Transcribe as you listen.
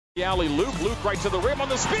The alley, Luke right to the rim on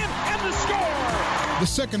the spin, and the score! The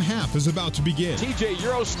second half is about to begin. TJ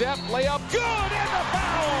Euro step, layup, good, and the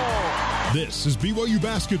foul! This is BYU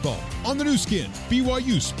Basketball on the new skin,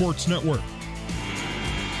 BYU Sports Network.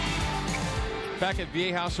 Back at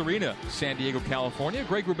Viejas Arena, San Diego, California.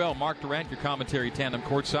 Greg Wrubell, Mark Durant, your commentary tandem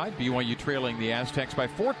courtside. BYU trailing the Aztecs by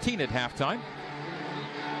 14 at halftime.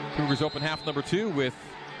 Cougars open half number 2 with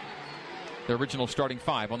their original starting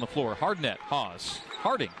 5 on the floor. Hardnett, Haws,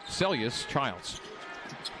 Harding, Seljaas, Childs.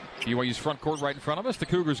 BYU's front court right in front of us. The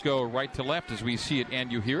Cougars go right to left as we see it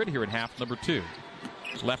and you hear it here in half number 2.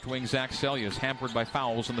 Left wing Zach Seljaas hampered by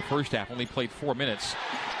fouls in the first half. Only played 4 minutes.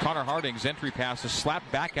 Connor Harding's entry pass is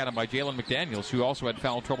slapped back at him by Jalen McDaniels, who also had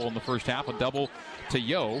foul trouble in the first half. A double to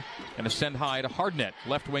Yo and a send high to Hardnett.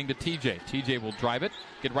 Left wing to TJ. TJ will drive it,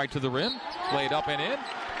 get right to the rim, lay it up and in.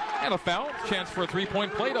 And a foul. Chance for a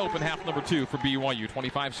three-point play to open half number 2 for BYU.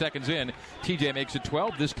 25 seconds in. TJ makes it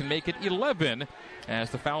 12. This can make it 11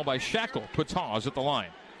 as the foul by Shackle puts Haws at the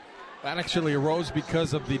line. That actually arose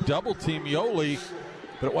because of the double team Yoli,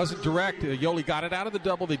 but it wasn't direct. Yoli got it out of the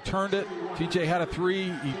double. They turned it. TJ had a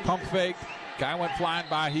three. He pump faked. Guy went flying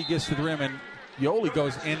by. He gets to the rim, and Yoli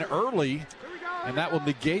goes in early, and that will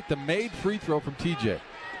negate the made free throw from TJ.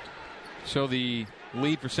 So the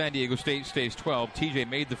lead for San Diego State stays 12. TJ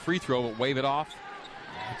made the free throw, but wave it off.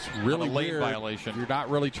 It's really a late weird. Violation. You're not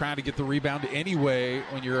really trying to get the rebound anyway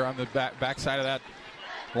when you're on the backside of that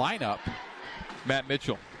lineup. Matt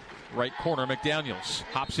Mitchell, right corner. McDaniels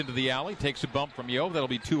hops into the alley, takes a bump from Yo. That'll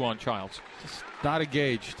be 2 on Childs. Just not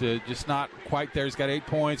engaged. Just not quite there. He's got 8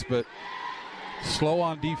 points, but slow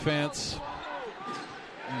on defense.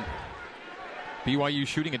 BYU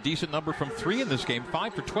shooting a decent number from 3 in this game.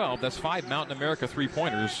 5 for 12. That's 5 Mountain America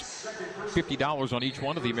three-pointers. $50 on each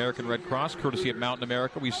one of the American Red Cross, courtesy of Mountain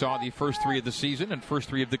America. We saw the first 3 of the season and first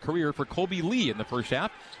 3 of the career for Colby Lee in the first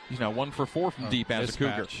half. He's now 1 for 4 from deep as a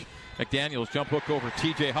Cougar. McDaniels jump hook over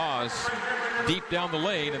TJ Haws deep down the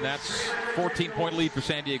lane, and that's 14-point lead for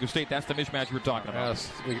San Diego State. That's the mismatch we're talking about.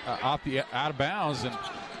 Yes, out of bounds, and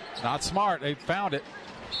not smart. They found it.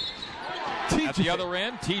 At the other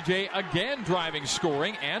end, TJ again driving,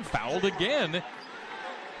 scoring, and fouled again.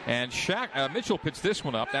 And Mitchell picks this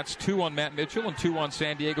one up. That's 2 on Matt Mitchell and 2 on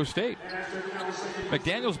San Diego State.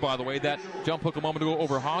 McDaniels, by the way, that jump hook a moment ago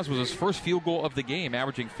over Haws was his first field goal of the game,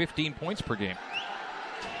 averaging 15 points per game.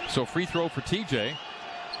 So free throw for TJ.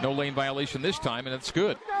 No lane violation this time, and it's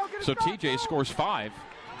good. So TJ scores 5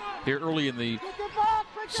 here early in the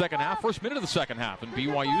second half, first minute of the second half, and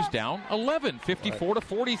BYU's down 11, 54 to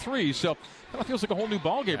 43. So it feels like a whole new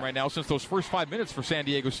ball game right now since those first 5 minutes for San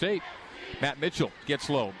Diego State. Matt Mitchell gets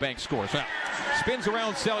low, Banks scores. Now, spins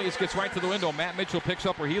around, Seljaas gets right to the window. Matt Mitchell picks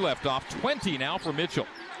up where he left off. 20 now for Mitchell.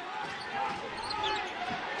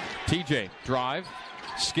 TJ drive,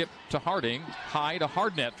 skip to Harding, high to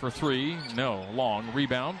Hardnett for 3. No, long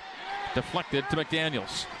rebound, deflected to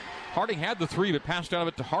McDaniels. Harding had the 3, but passed out of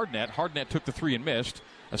it to Hardnett. Hardnett took the 3 and missed.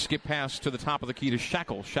 A skip pass to the top of the key to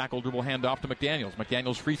Shackle. Shackle dribble handoff to McDaniels.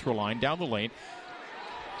 McDaniels free throw line down the lane.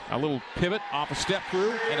 A little pivot off a step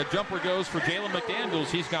through, and a jumper goes for Jalen McDaniels.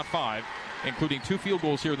 He's got 5, including 2 field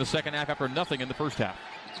goals here in the second half after nothing in the first half.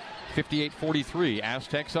 58-43.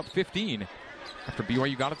 Aztecs up 15 after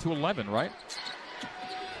BYU got it to 11, right?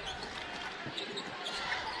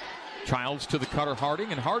 Childs to the cutter,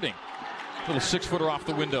 Harding, and Harding, little 6-footer off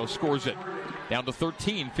the window, scores it. Down to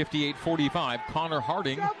 13, 58-45. Connor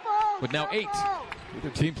Harding with now 8. The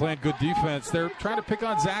team playing good defense. They're trying to pick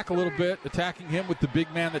on Zach a little bit, attacking him with the big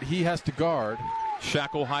man that he has to guard.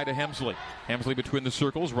 Shackle high to Hemsley. Hemsley between the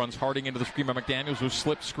circles, runs Harding into the screen by McDaniels, who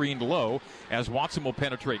slip screened low as Watson will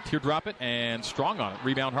penetrate. Teardrop it, and Strong on it.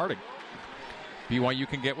 Rebound Harding. BYU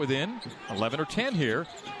can get within 11 or 10 here.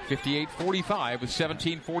 58-45 with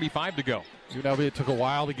 17:45 to go. UNLV, it took a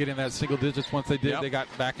while to get in that single digits. Once they did, They got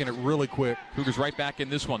back in it really quick. Cougars right back in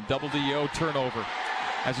this one. Double DO turnover.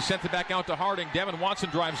 As he sent it back out to Harding, Devin Watson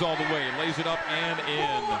drives all the way, lays it up and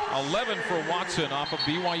in. 11 for Watson off of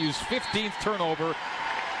BYU's 15th turnover.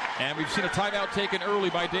 And we've seen a timeout taken early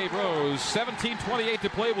by Dave Rose. 17:28 to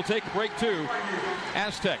play. We'll take a break too.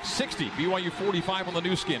 Aztecs 60, BYU 45 on the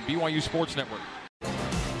new skin, BYU Sports Network.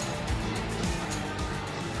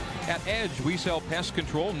 At Edge, we sell pest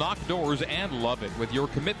control, knock doors, and love it. With your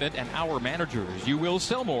commitment and our managers, you will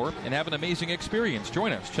sell more and have an amazing experience.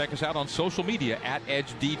 Join us. Check us out on social media at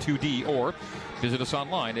EdgeD2D or visit us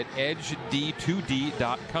online at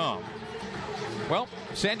edged2d.com. Well,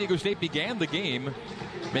 San Diego State began the game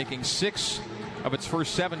making 6 of its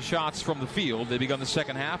first 7 shots from the field. They begun the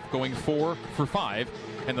second half going 4 for 5,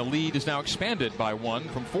 and the lead is now expanded by 1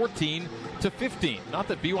 from 14 to 15. Not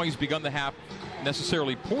that BYU's begun the half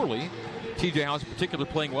necessarily poorly. TJ House in particular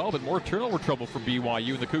playing well, but more turnover trouble for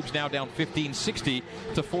BYU. And the Cougs now down 15-60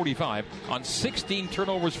 to 45 on 16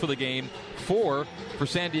 turnovers for the game, 4 for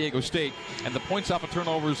San Diego State. And the points off of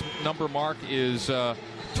turnovers number mark is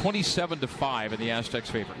 27-5 in the Aztecs'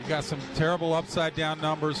 favor. You got some terrible upside-down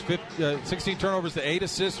numbers. 16 turnovers to 8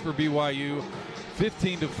 assists for BYU,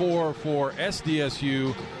 15-4 for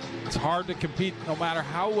SDSU. It's hard to compete no matter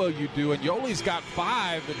how well you do. And Yoli's got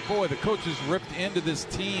 5, and boy, the coaches ripped into this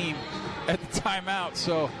team at the timeout.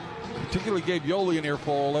 So particularly gave Yoli an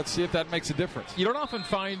earful. Let's see if that makes a difference. You don't often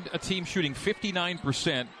find a team shooting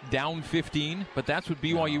 59% down 15, but that's what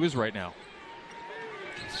BYU is right now.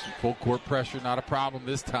 Full court pressure, not a problem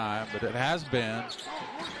this time, but it has been.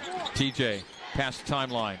 TJ past the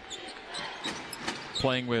timeline.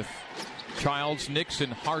 Playing with Childs,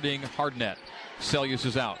 Nixon, Harding, Hardnett. Sellius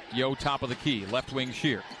is out. Yo top of the key. Left wing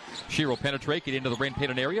Shear. Shear will penetrate, get into the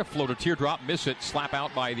rain-painted area, float a teardrop, miss it, slap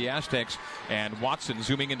out by the Aztecs. And Watson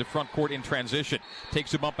zooming into front court in transition.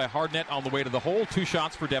 Takes a bump by Hardnett on the way to the hole. 2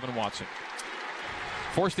 shots for Devin Watson.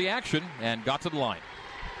 Forced the action and got to the line.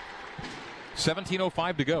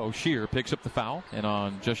 17:05 to go. Shear picks up the foul. And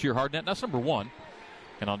on Jahshire Hardnett, that's number 1.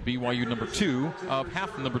 And on BYU number 2 of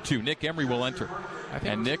half number 2, Nick Emery will enter.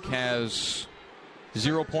 And Nick has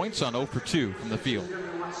 0 points on 0 for 2 from the field.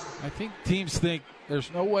 I think teams think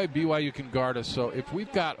there's no way BYU can guard us. So if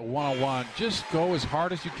we've got a one-on-one, just go as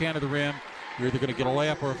hard as you can to the rim. You're either going to get a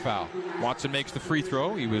layup or a foul. Watson makes the free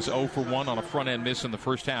throw. He was 0 for 1 on a front-end miss in the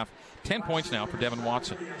first half. 10 points now for Devin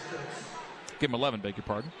Watson. Give him 11, beg your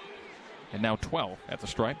pardon. And now 12 at the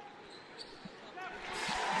stripe.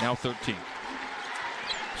 Now 13.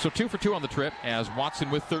 So 2 for 2 on the trip as Watson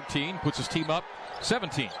with 13 puts his team up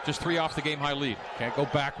 17. Just 3 off the game-high lead. Can't go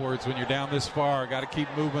backwards when you're down this far. Got to keep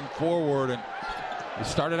moving forward. And it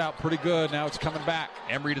started out pretty good. Now it's coming back.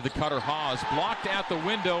 Emery to the cutter. Haas blocked at the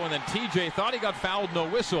window, and then TJ thought he got fouled. No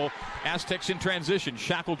whistle. Aztecs in transition.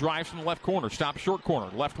 Shackle drives from the left corner. Stop short corner.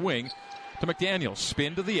 Left wing to McDaniels.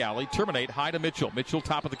 Spin to the alley. Terminate high to Mitchell. Mitchell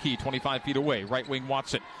top of the key. 25 feet away. Right wing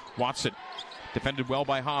Watson. Watson defended well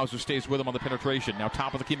by Haas, who stays with him on the penetration. Now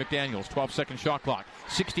top of the key McDaniels. 12-second shot clock.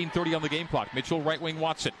 16:30 on the game clock. Mitchell, right wing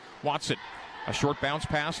Watson. Watson. A short bounce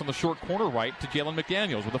pass on the short corner right to Jalen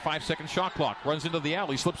McDaniels with a 5-second shot clock. Runs into the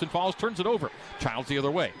alley, slips and falls, turns it over. Childs the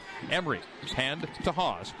other way. Emery, hand to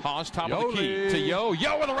Haas. Haas top of the key to Yo.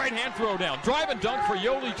 Yo with a right hand throw down. Drive and dunk for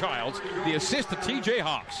Yoli Childs. The assist to TJ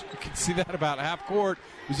Haas. You can see that about half court.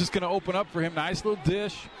 It was just going to open up for him. Nice little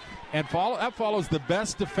dish. And that follows the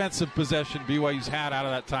best defensive possession BYU's had out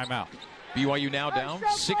of that timeout. BYU now down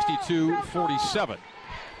 62-47.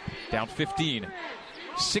 Down 15.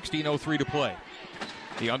 16:03 to play.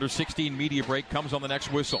 The under 16 media break comes on the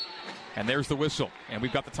next whistle. And there's the whistle. And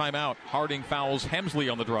we've got the timeout. Harding fouls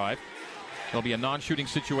Hemsley on the drive. There'll be a non-shooting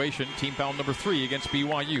situation. Team foul number 3 against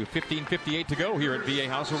BYU. 15:58 to go here at VA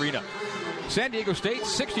House Arena. San Diego State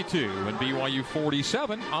 62 and BYU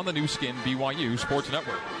 47 on the new skin BYU Sports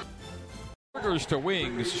Network. Burgers to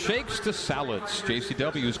wings, shakes to salads.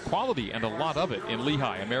 JCW's quality and a lot of it in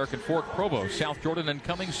Lehigh, American Fork, Provo, South Jordan, and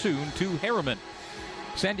coming soon to Harriman.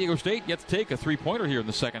 San Diego State yet to take a three-pointer here in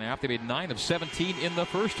the second half. They made 9 of 17 in the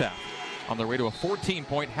first half. On their way to a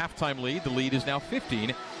 14-point halftime lead, the lead is now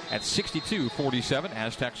 15 at 62-47.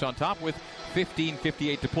 Aztecs on top with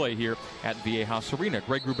 15:58 to play here at VA House Arena.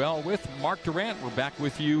 Greg Wrubell with Mark Durrant. We're back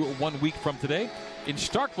with you 1 week from today in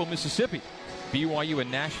Starkville, Mississippi. BYU and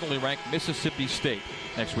nationally ranked Mississippi State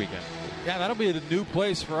next weekend. Yeah, that'll be a new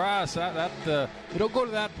place for us. We don't go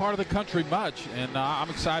to that part of the country much, and I'm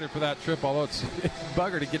excited for that trip, although it's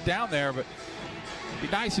bugger to get down there. But it'd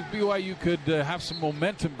be nice if BYU could have some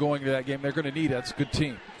momentum going to that game. They're going to need it. That's a good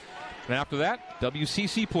team. And after that,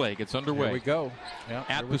 WCC play gets underway. Here we go. Yeah,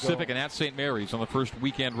 at Pacific and at St. Mary's on the first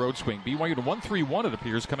weekend road swing. BYU to 1-3-1, it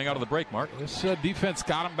appears, coming out of the break, Mark. This defense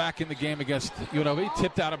got him back in the game against UNLV.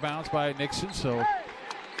 Tipped out of bounds by Nixon, so...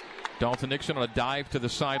 Dalton Nixon on a dive to the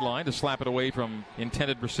sideline to slap it away from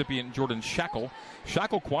intended recipient Jordan Shackle.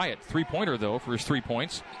 Shackle quiet. Three-pointer, though, for his 3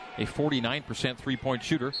 points. A 49% three-point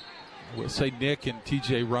shooter. We'll say Nick and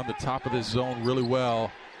TJ run the top of this zone really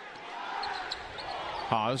well.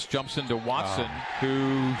 Haas jumps into Watson,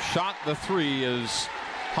 who shot the three as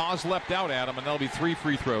Haas leapt out at him, and there'll be 3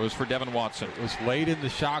 free throws for Devin Watson. It was late in the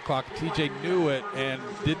shot clock. TJ knew it and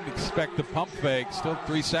didn't expect the pump fake. Still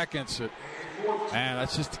 3 seconds. Man,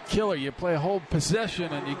 that's just a killer. You play a whole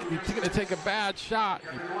possession, and you're going to take a bad shot.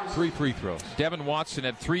 3 free throws. Devin Watson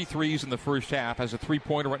had 3 threes in the first half, has a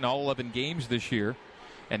three-pointer in all 11 games this year,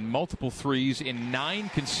 and multiple threes in 9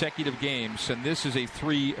 consecutive games. And this is a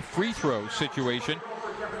 3 free throw situation.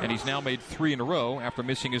 And he's now made 3 in a row after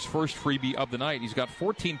missing his first freebie of the night. He's got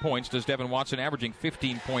 14 points. Does Devin Watson, averaging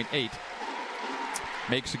 15.8.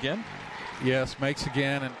 Makes again? Yes, makes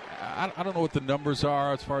again. And I don't know what the numbers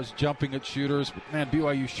are as far as jumping at shooters. But, man,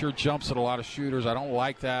 BYU sure jumps at a lot of shooters. I don't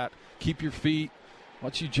like that. Keep your feet.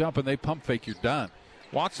 Once you jump and they pump fake, you're done.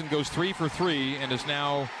 Watson goes 3 for 3 and is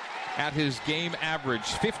now at his game average.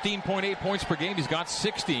 15.8 points per game. He's got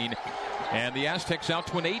 16. And the Aztecs out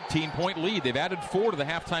to an 18-point lead. They've added 4 to the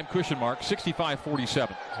halftime cushion mark,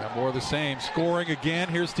 65-47. More of the same. Scoring again.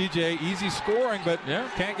 Here's TJ. Easy scoring, but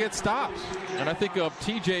can't get stops. And I think of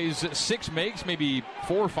TJ's 6 makes, maybe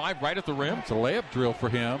 4 or 5 right at the rim. It's a layup drill for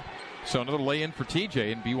him. So another lay-in for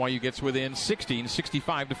TJ, and BYU gets within 16,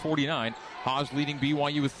 65-49. Haas leading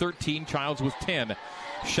BYU with 13, Childs with 10.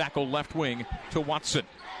 Shackle left wing to Watson.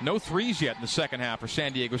 No threes yet in the second half for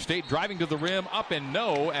San Diego State. Driving to the rim, up and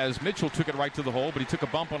no, as Mitchell took it right to the hole, but he took a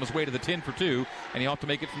bump on his way to the 10 for 2, and he'll have to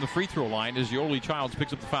make it from the free throw line as Yoli Childs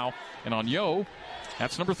picks up the foul. And on Yo,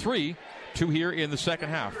 that's number 3. 2 here in the second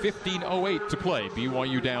half. 15:08 to play.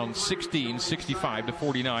 BYU down 16,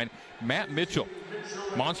 65-49. Matt Mitchell,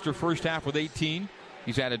 monster first half with 18.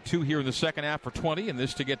 He's added 2 here in the second half for 20, and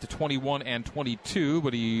this to get to 21 and 22,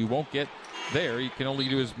 but he won't get there. He can only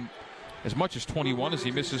do as much as 21 as he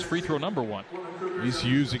misses free throw number 1. He's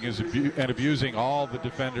using and abusing all the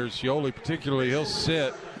defenders. Yoli particularly, he'll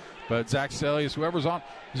sit. But Zach Sellius, whoever's on,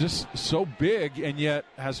 is just so big and yet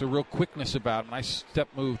has a real quickness about him. Nice step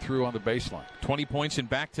move through on the baseline. 20 points in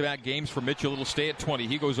back-to-back games for Mitchell. It'll stay at 20.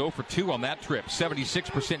 He goes 0 for 2 on that trip.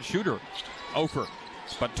 76% shooter. 0 for.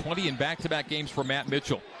 But 20 in back-to-back games for Matt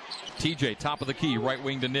Mitchell. TJ, top of the key, right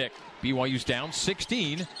wing to Nick. BYU's down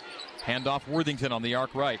 16. Handoff Worthington on the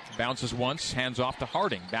arc right. Bounces once, hands off to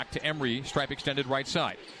Harding. Back to Emery, stripe extended right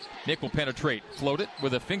side. Nick will penetrate, float it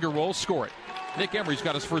with a finger roll, score it. Nick Emery's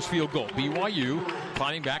got his first field goal. BYU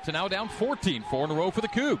climbing back to now down 14. 4 in a row for the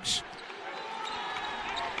Cougs.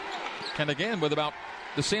 And again, with about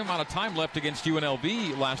the same amount of time left against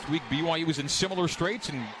UNLV last week, BYU was in similar straits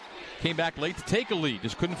and came back late to take a lead.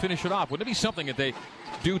 Just couldn't finish it off. Wouldn't it be something that they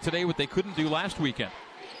do today what they couldn't do last weekend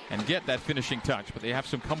and get that finishing touch? But they have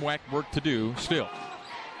some comeback work to do still.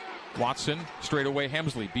 Watson, straight away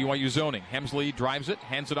Hemsley, BYU zoning. Hemsley drives it,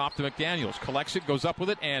 hands it off to McDaniels, collects it, goes up with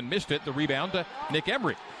it, and missed it. The rebound to Nick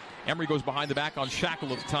Emery. Emery goes behind the back on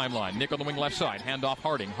Shackle at the timeline. Nick on the wing left side, hand off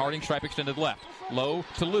Harding. Harding stripe extended left. Low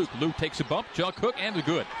to Luke. Luke takes a bump, jug hook, and a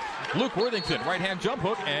good. Luke Worthington, right-hand jump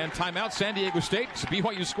hook, and timeout San Diego State. So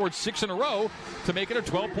BYU scored 6 in a row to make it a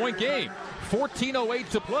 12-point game. 14:08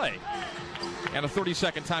 to play. And a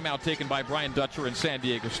 30-second timeout taken by Brian Dutcher in San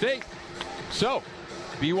Diego State. So,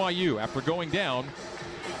 BYU, after going down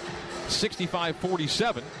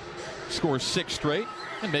 65-47, scores 6 straight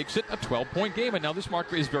and makes it a 12-point game. And now this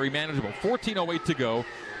marker is very manageable. 14:08 to go,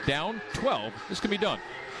 down 12. This can be done.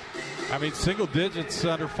 I mean, single digits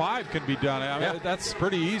under 5 can be done. I mean, that's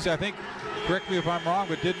pretty easy. I think, correct me if I'm wrong,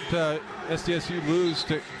 but didn't SDSU lose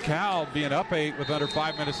to Cal being up 8 with under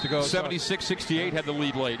 5 minutes to go? 76-68 had the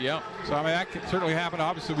lead late, yeah. So, I mean, that can certainly happen.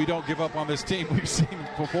 Obviously, we don't give up on this team. We've seen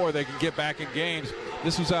before they can get back in games.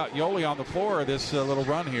 This was out Yoli on the floor of this little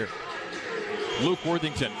run here. Luke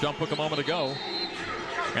Worthington, jump hook a moment ago.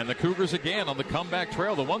 And the Cougars again on the comeback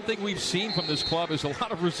trail. The one thing we've seen from this club is a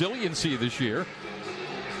lot of resiliency this year.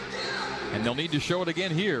 And they'll need to show it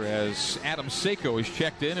again here as Adam Seiko is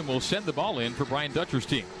checked in and will send the ball in for Brian Dutcher's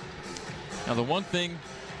team. Now, the one thing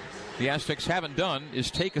the Aztecs haven't done is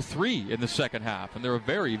take a 3 in the second half, and they're a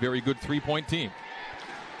very, very good three-point team.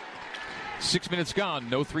 6 minutes gone,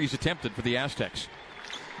 no threes attempted for the Aztecs.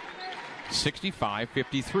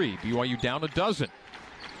 65-53, BYU down a dozen.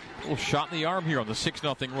 A little shot in the arm here on the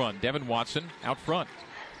 6-0 run. Devin Watson out front.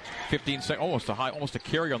 15 seconds, almost a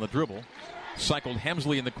carry on the dribble. Cycled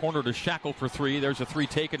Hemsley in the corner to Shackle for 3. There's a 3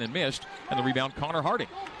 taken and missed. And the rebound, Connor Harding.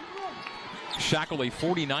 Shackle, a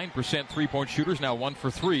 49% three-point shooter, is now 1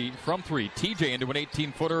 for 3 from 3. TJ into an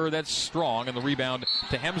 18-footer. That's strong. And the rebound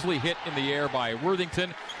to Hemsley, hit in the air by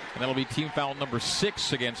Worthington. And that'll be team foul number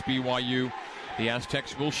 6 against BYU. The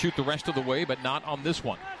Aztecs will shoot the rest of the way, but not on this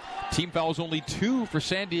one. Team fouls only 2 for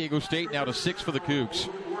San Diego State, now to 6 for the Cougs.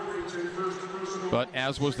 But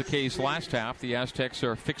as was the case last half, the Aztecs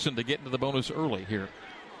are fixing to get into the bonus early here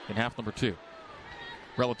in half number 2,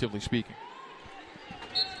 relatively speaking.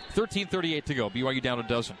 13:38 to go. BYU down a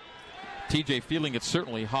dozen. TJ feeling it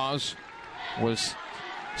certainly. Haas was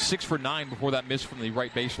 6 for 9 before that miss from the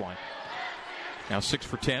right baseline. Now 6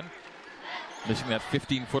 for 10. Missing that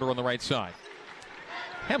 15-footer on the right side.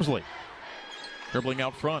 Hemsley dribbling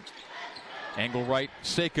out front. Angle right,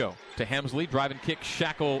 Seiko to Hemsley. Drive and kick,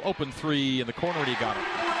 Shackle, open 3 in the corner, and he got it.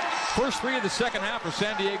 First three of the second half for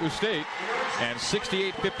San Diego State. And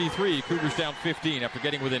 68-53, Cougars down 15 after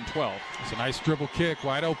getting within 12. It's a nice dribble kick,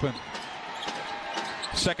 wide open.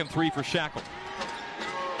 Second three for Shackle.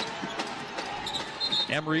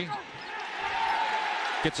 Emery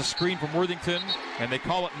gets a screen from Worthington, and they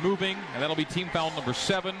call it moving, and that'll be team foul number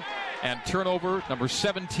 7, and turnover number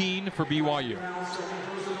 17 for BYU.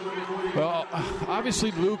 Well,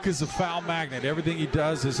 obviously Luke is a foul magnet. Everything he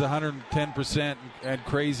does is 110% and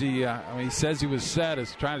crazy. He says he was set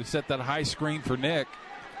as trying to set that high screen for Nick.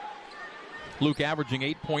 Luke averaging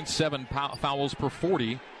 8.7 fouls per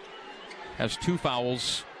 40. Has 2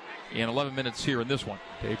 fouls in 11 minutes here in this one.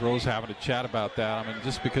 Dave Rose having a chat about that.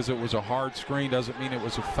 Just because it was a hard screen doesn't mean it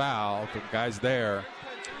was a foul. The guy's there.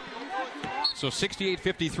 So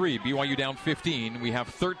 68-53, BYU down 15. We have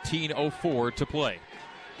 13:04 to play.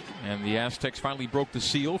 And the Aztecs finally broke the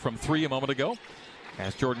seal from 3 a moment ago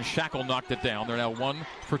as Jordan Shackle knocked it down. They're now 1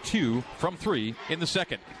 for 2 from 3 in the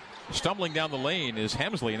second. Stumbling down the lane is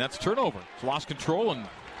Hemsley, and that's turnover. He's lost control and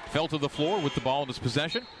fell to the floor with the ball in his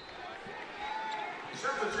possession.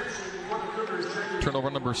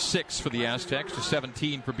 Turnover number 6 for the Aztecs to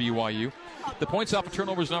 17 for BYU. The points off of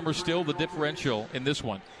turnovers number still the differential in this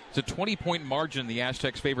one. It's a 20-point margin in the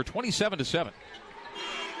Aztecs' favor, 27-7.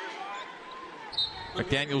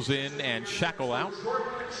 McDaniels in and Shackle out.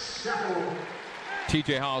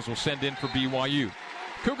 TJ Haws will send in for BYU.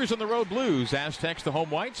 Cougars on the road blues. Aztecs the home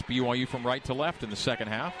whites. BYU from right to left in the second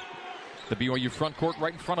half. The BYU front court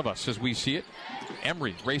right in front of us as we see it.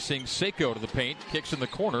 Emery racing Seiko to the paint. Kicks in the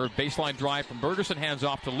corner. Baseline drive from Bergerson. Hands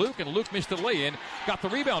off to Luke. And Luke missed the lay-in. Got the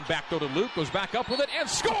rebound back though to Luke. Goes back up with it and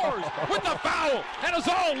scores with the foul. And it's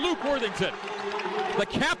all Luke Worthington. The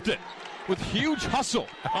captain with huge hustle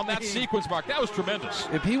on that sequence mark. That was tremendous.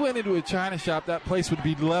 If he went into a china shop, that place would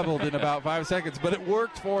be leveled in about 5 seconds. But it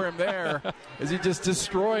worked for him there as he just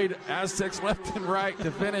destroyed Aztecs left and right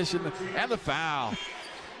to finish. And the foul.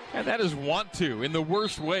 And that is want to in the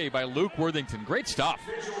worst way by Luke Worthington. Great stuff.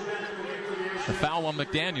 The foul on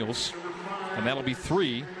McDaniels. And that'll be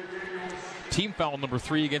 3. Team foul number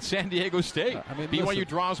 3 against San Diego State. BYU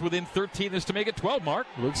draws within 13 is to make it 12, Mark.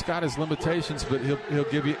 Luke's got his limitations, but he'll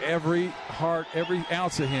give you every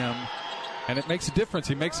ounce of him. And it makes a difference.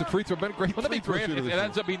 He makes a free throw. Been a great free throw. It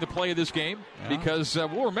ends up being the play of this game because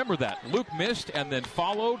we'll remember that. Luke missed and then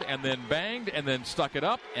followed and then banged and then stuck it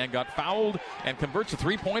up and got fouled and converts a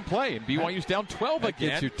 3-point play. And BYU's down 12 again.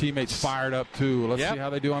 Gets your teammates fired up, too. Let's see how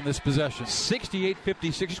they do on this possession.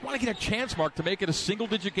 68-56. Just want to get a chance, Mark, to make it a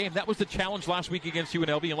single-digit game. That was the challenge last week against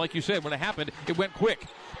UNLV. And like you said, when it happened, it went quick.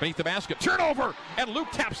 Beneath the basket. Turnover! And Luke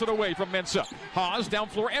taps it away from Mensah. Haws, down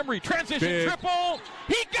floor, Emery. Transition triple.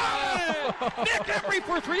 He got it! Nick Emery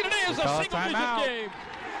for 3. Today is a single-digit game.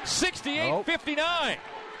 68-59.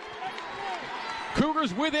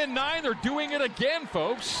 Cougars within 9. They're doing it again,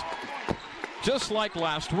 folks. Just like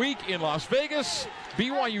last week in Las Vegas.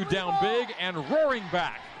 BYU down big and roaring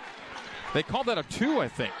back. They called that a 2, I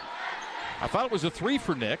think. I thought it was a 3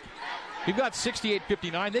 for Nick. We've got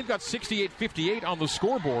 68-59. They've got 68-58 on the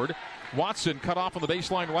scoreboard. Watson cut off on the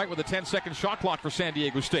baseline right with a 10-second shot clock for San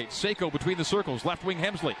Diego State. Seiko between the circles. Left wing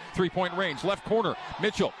Hemsley. 3-point range. Left corner.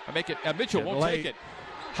 Mitchell. Mitchell won't take it.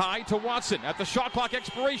 High to Watson at the shot clock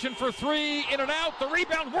expiration for 3. In and out. The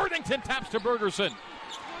rebound. Worthington taps to Bergerson.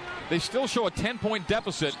 They still show a 10-point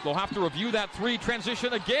deficit. They'll have to review that 3.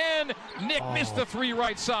 Transition again. Nick missed the 3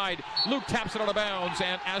 right side. Luke taps it out of bounds,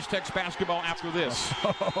 and Aztecs basketball after this.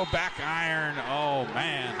 Back iron. Oh,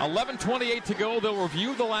 man. 11:28 to go. They'll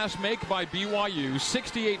review the last make by BYU.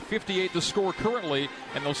 68-58 the score currently,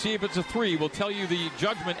 and they'll see if it's a 3. We'll tell you the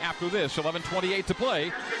judgment after this. 11:28 to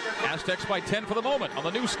play. Aztecs by 10 for the moment on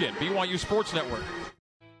the new skin, BYU Sports Network.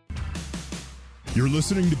 You're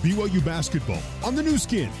listening to BYU Basketball on the new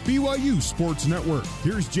skin, BYU Sports Network.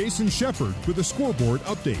 Here's Jason Shepard with a scoreboard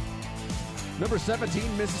update. Number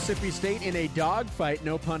 17, Mississippi State in a dogfight,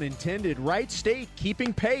 no pun intended. Wright State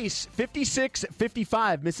keeping pace,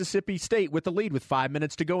 56-55. Mississippi State with the lead with 5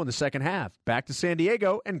 minutes to go in the second half. Back to San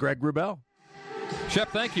Diego and Greg Wrubell. Shep,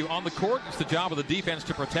 thank you. On the court, it's the job of the defense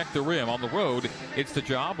to protect the rim. On the road, it's the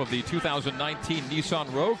job of the 2019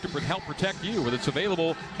 Nissan Rogue to help protect you with its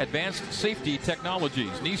available advanced safety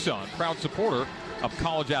technologies. Nissan, proud supporter of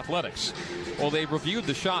college athletics. Well, they reviewed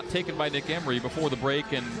the shot taken by Nick Emery before the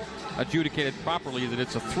break and adjudicated properly that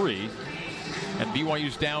it's a 3. And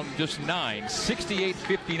BYU's down just 9,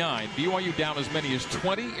 68-59. BYU down as many as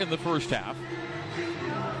 20 in the first half.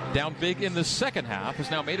 Down big in the second half,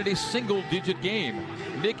 has now made it a single-digit game.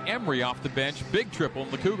 Nick Emery off the bench, big triple,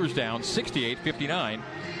 and the Cougars down 68-59.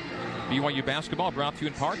 BYU basketball brought to you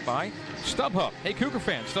in part by StubHub. Hey, Cougar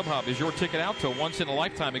fans, StubHub is your ticket out to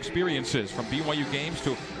once-in-a-lifetime experiences. From BYU games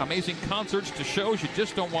to amazing concerts to shows you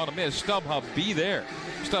just don't want to miss. StubHub, be there.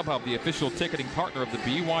 StubHub, the official ticketing partner of the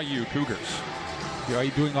BYU Cougars.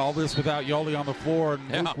 BYU doing all this without Yoli on the floor,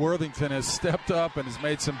 and Luke Worthington has stepped up and has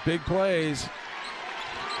made some big plays.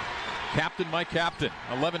 Captain, my captain.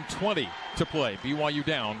 11:20 to play. BYU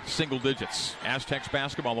down single digits. Aztecs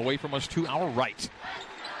basketball away from us to our right.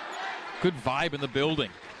 Good vibe in the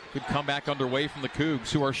building. Good comeback underway from the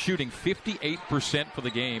Cougs, who are shooting 58% for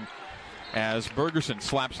the game as Bergerson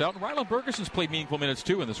slaps out. And Rylan Bergerson's played meaningful minutes,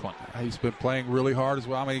 too, in this one. He's been playing really hard as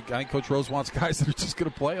well. I mean, I think Coach Rose wants guys that are just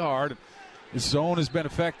going to play hard. His zone has been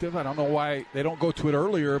effective. I don't know why they don't go to it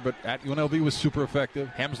earlier, but at UNLV was super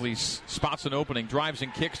effective. Hemsley spots an opening, drives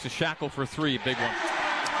and kicks to Shackle for three. Big one.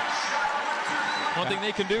 One thing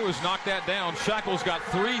they can do is knock that down. Shackle's got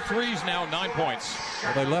 3 threes now, 9 points.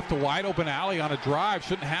 Well, they left a wide open alley on a drive.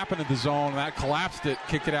 Shouldn't happen in the zone. That collapsed it,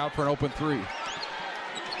 kicked it out for an open three.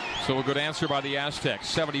 So a good answer by the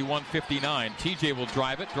Aztecs, 71-59. TJ will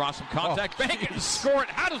drive it, draw some contact, bang it, score it.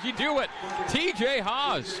 How does he do it? TJ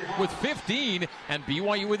Haas with 15 and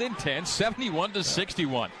BYU within 10,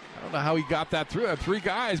 71-61. I don't know how he got that through. 3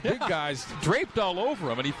 guys, big guys. Draped all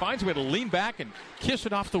over him, and he finds a way to lean back and kiss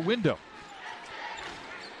it off the window.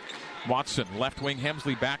 Watson, left wing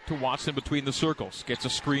Hemsley back to Watson between the circles. Gets a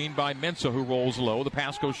screen by Mensah, who rolls low. The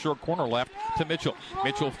pass goes short corner left to Mitchell.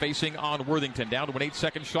 Mitchell facing on Worthington. Down to an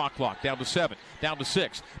 8-second shot clock. Down to 7. Down to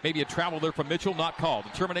 6. Maybe a travel there from Mitchell. Not called.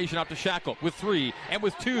 Determination out to Shackle with 3 and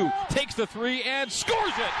with 2. Takes the 3 and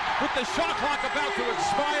scores it with the shot clock about to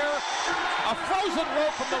expire. A frozen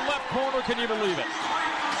rope from the left corner. Can you believe it?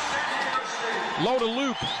 Low to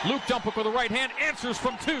Luke. Luke jump hook with the right hand. Answers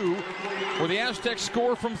from 2. Where the Aztecs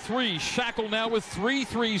score from 3. Shackle now with 3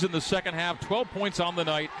 threes in the second half. 12 points on the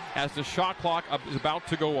night as the shot clock is about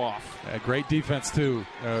to go off. Great defense, too.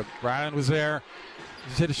 Ryan was there.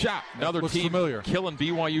 Just hit a shot. Another team familiar. Killing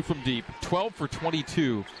BYU from deep. 12 for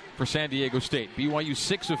 22 for San Diego State. BYU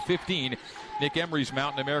 6 of 15. Nick Emery's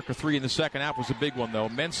Mountain America 3 in the second half was a big one, though.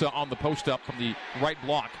 Mensah on the post up from the right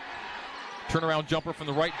block. Turnaround jumper from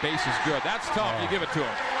the right base is good. That's tough. You give it to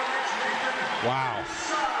him. Wow.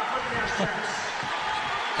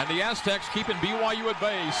 And the Aztecs keeping BYU at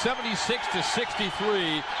bay,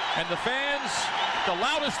 76-63. And the fans, the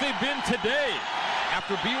loudest they've been today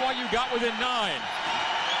after BYU got within 9.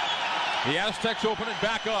 The Aztecs open it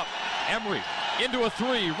back up. Emery into a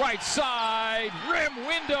 3, right side, rim,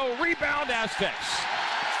 window, rebound, Aztecs.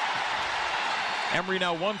 Emery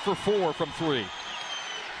now 1 for 4 from 3.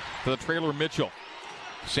 To the trailer, Mitchell.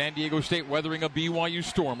 San Diego State weathering a BYU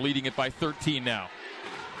storm, leading it by 13 now.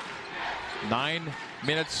 9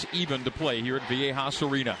 minutes even to play here at Viejas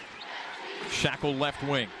Arena. Shackle left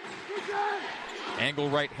wing.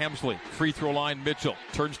 Angle right, Hemsley. Free throw line, Mitchell.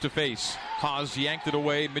 Turns to face. Haas yanked it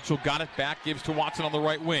away. Mitchell got it back. Gives to Watson on the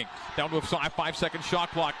right wing. Down to a 5-second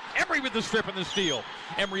shot clock. Emery with the strip and the steal.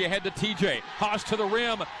 Emery ahead to TJ. Haas to the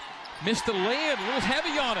rim. Missed the lay-in. A little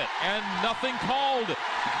heavy on it. And nothing called.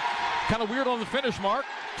 Kind of weird on the finish, Mark.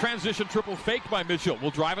 Transition triple faked by Mitchell. Will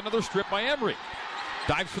drive another strip by Emery.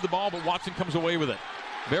 Dives for the ball, but Watson comes away with it.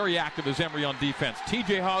 Very active as Emery on defense.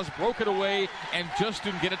 TJ Haas broke it away and just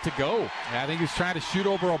didn't get it to go. Yeah, I think he was trying to shoot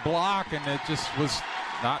over a block, and it just was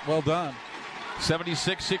not well done.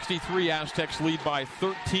 76-63, Aztecs lead by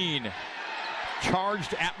 13.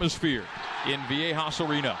 Charged atmosphere in Viejas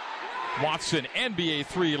Arena. Watson, NBA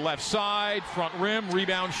 3, left side, front rim,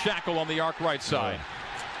 rebound, Shackle on the arc right side.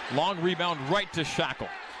 Long rebound right to Shackle.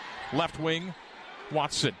 Left wing,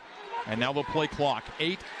 Watson. And now they'll play clock.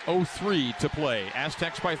 8:03 to play.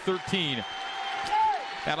 Aztecs by 13.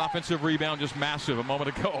 That offensive rebound just massive a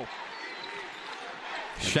moment ago.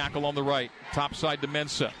 Shackle on the right. Top side to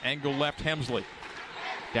Mensah. Angle left, Hemsley.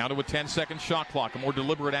 Down to a 10-second shot clock. A more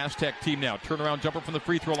deliberate Aztec team now. Turnaround jumper from the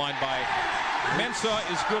free throw line by Mensah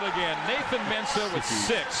is good again. Nathan Mensah with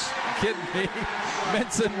 6. Kidding me?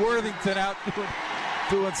 Mensah and Worthington out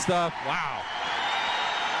doing stuff. Wow.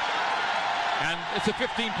 And it's a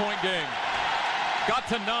 15-point game. Got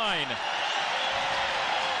to 9.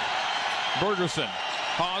 Bergerson.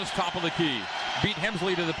 Haas top of the key. Beat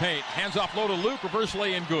Hemsley to the paint. Hands off low to Luke. Reverse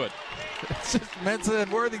lay-in good. It's just Mensah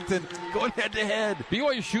and Worthington going head-to-head.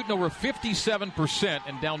 BYU shooting over 57%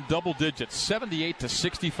 and down double digits.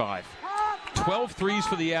 78-65. 12 threes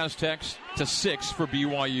for the Aztecs to 6 for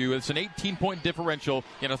BYU. It's an 18-point differential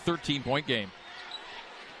in a 13-point game.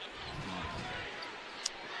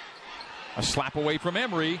 A slap away from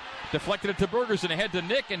Emery. Deflected it to Bergerson, ahead to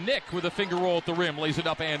Nick, and Nick with a finger roll at the rim lays it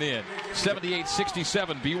up and in.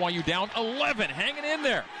 78-67, BYU down 11, hanging in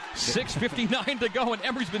there. 6:59 to go, and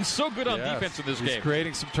Emory's been so good on defense in this game. He's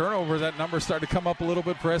creating some turnovers. That number's starting to come up a little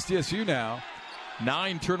bit for SDSU now.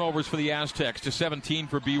 9 turnovers for the Aztecs to 17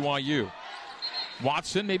 for BYU.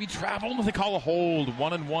 Watson maybe traveled. They call a hold.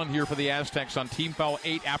 1-1 here for the Aztecs on team foul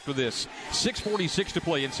 8 after this. 6:46 to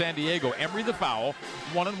play in San Diego. Emory the foul.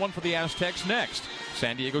 1-1 for the Aztecs next.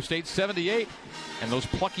 San Diego State 78. And those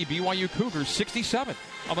plucky BYU Cougars 67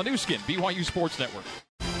 on the new skin, BYU Sports Network.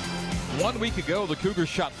 1 week ago, the Cougars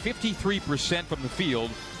shot 53% from the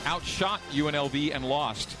field, outshot UNLV, and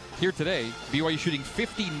lost. Here today, BYU shooting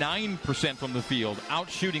 59% from the field,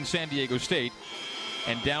 outshooting San Diego State,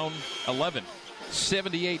 and down 11.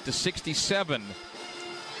 78-67.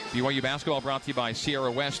 BYU basketball brought to you by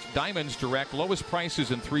Sierra West Diamonds Direct. Lowest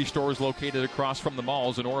prices in 3 stores located across from the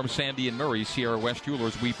malls in Orem, Sandy, and Murray. Sierra West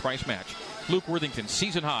Jewelers, we price match. Luke Worthington,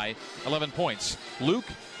 season high, 11 points.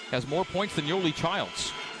 Luke has more points than Yoli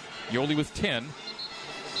Childs. Yoli with 10.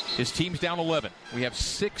 His team's down 11. We have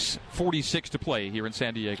 6:46 to play here in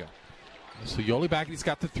San Diego. So Yoli back. He's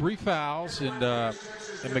got the 3 fouls, and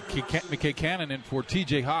McKay Cannon in for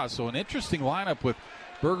TJ Haas. So an interesting lineup with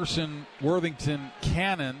Bergerson, Worthington,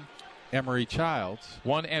 Cannon, Emory, Childs.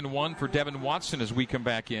 1-1 for Devin Watson as we come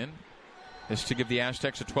back in. This to give the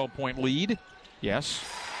Aztecs a 12-point lead. Yes.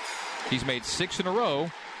 He's made 6 in a row.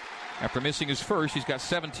 After missing his first, he's got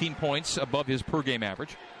 17 points above his per-game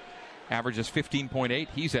average. Average is 15.8.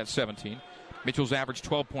 He's at 17. Mitchell's average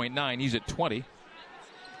 12.9. He's at 20.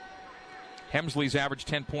 Hemsley's average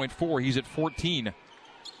 10.4. He's at 14.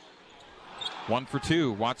 1 for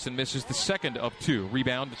 2. Watson misses the second of 2.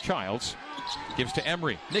 Rebound to Childs. Gives to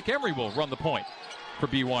Emory. Nick Emory will run the point for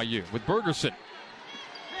BYU with Bergerson,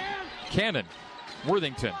 Cannon,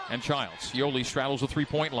 Worthington, and Childs. Yoli straddles the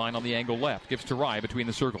 3-point line on the angle left. Gives to Rye between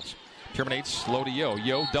the circles. Terminates low to Yo.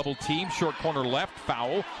 Yo double team. Short corner left.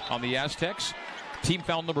 Foul on the Aztecs. Team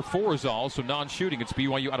foul number 4 is all. So non-shooting. It's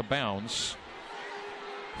BYU out of bounds.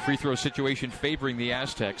 Free throw situation favoring the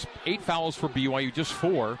Aztecs. 8 fouls for BYU, just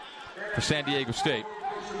 4 for San Diego State.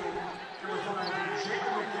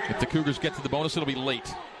 If the Cougars get to the bonus, it'll be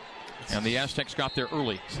late. And the Aztecs got there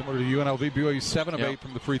early. Similar to UNLV, BYU 7 of 8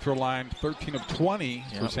 from the free throw line, 13 of 20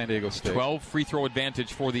 for San Diego State. 12 free throw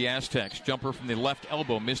advantage for the Aztecs. Jumper from the left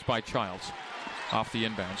elbow missed by Childs off the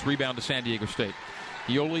inbounds. Rebound to San Diego State.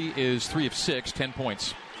 Yoli is 3 of 6, 10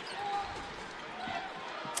 points.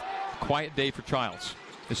 Quiet day for Childs.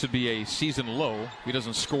 This would be a season low. He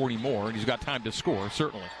doesn't score anymore, and he's got time to score,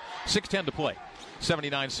 certainly. 6:10 to play.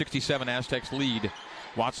 79-67 Aztecs lead.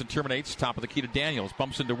 Watson terminates, top of the key to Daniels.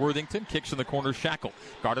 Bumps into Worthington, kicks in the corner, Shackle.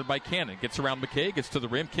 Guarded by Cannon. Gets around McKay, gets to the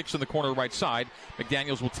rim, kicks in the corner right side.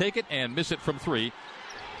 McDaniels will take it and miss it from 3.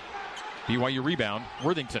 BYU rebound,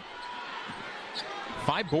 Worthington.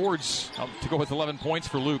 5 boards to go with 11 points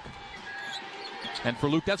for Luke. And for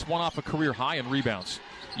Luke, that's 1 off a career high in rebounds.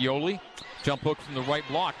 Yoli. Jump hook from the right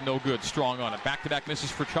block, no good. Strong on it. Back-to-back misses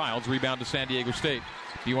for Childs. Rebound to San Diego State.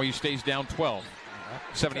 BYU stays down 12.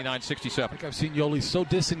 79-67. I think I've seen Yoli so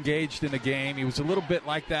disengaged in the game. He was a little bit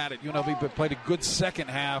like that at UNLV, but played a good second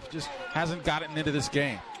half. Just hasn't gotten into this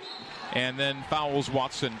game. And then fouls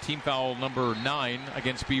Watson. Team foul number 9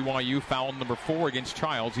 against BYU. Foul number 4 against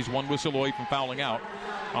Childs. He's 1 whistle away from fouling out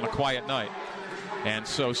on a quiet night. And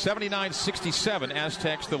so 79-67,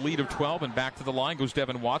 Aztecs the lead of 12, and back to the line goes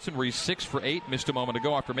Devin Watson, where he's 6 for 8, missed a moment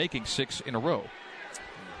ago after making 6 in a row.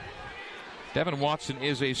 Devin Watson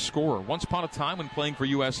is a scorer. Once upon a time when playing for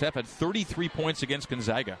USF, had 33 points against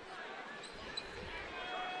Gonzaga.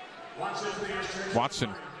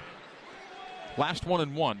 Watson, last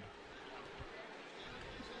 1-1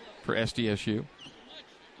 for SDSU.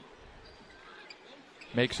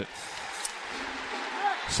 Makes it.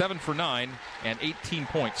 7 for 9 and 18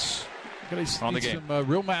 points on the game. Some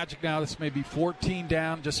real magic now. This may be 14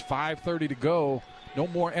 down, just 5:30 to go. No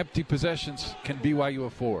more empty possessions can BYU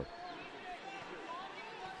afford.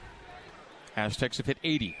 Aztecs have hit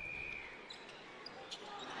 80.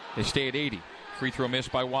 They stay at 80. Free throw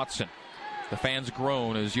missed by Watson. The fans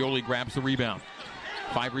groan as Yoli grabs the rebound.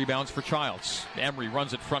 5 rebounds for Childs. Emory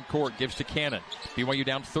runs it front court, gives to Cannon. BYU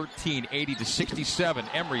down 13, 80-67.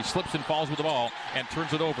 Emory slips and falls with the ball and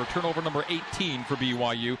turns it over. Turnover number 18 for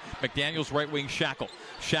BYU. McDaniels right wing Shackle.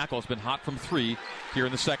 Shackle has been hot from 3 here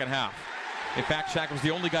in the second half. In fact, Shackle's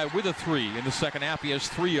the only guy with a 3 in the second half. He has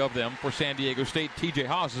 3 of them for San Diego State. TJ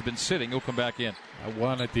Haas has been sitting. He'll come back in. That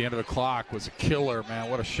one at the end of the clock was a killer, man.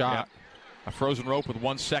 What a shot. Yeah. A frozen rope with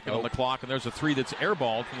 1 second on the clock, and there's a 3 that's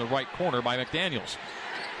airballed from the right corner by McDaniels.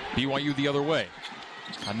 BYU the other way.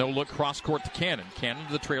 A no-look cross-court to Cannon. Cannon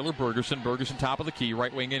to the trailer, Bergerson. Bergerson top of the key,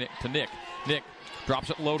 right wing in it to Nick. Nick drops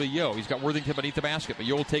it low to Yo. He's got Worthington beneath the basket, but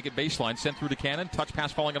Yo will take it baseline, sent through to Cannon. Touch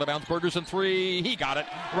pass falling out of bounds. Bergerson three. He got it.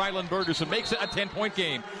 Ryland Bergerson makes it a 10-point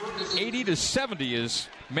game. 80-70 as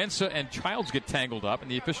Mensah and Childs get tangled up,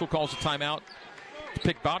 and the official calls a timeout to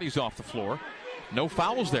pick bodies off the floor. No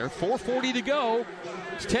fouls there. 4:40 to go.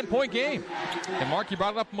 It's a 10-point game. And Mark, you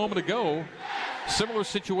brought it up a moment ago. Similar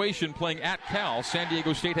situation playing at Cal. San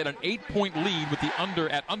Diego State had an 8-point lead with the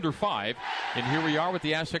under 5. And here we are with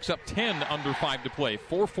the Aztecs up 10 under 5 to play.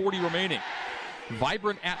 4:40 remaining.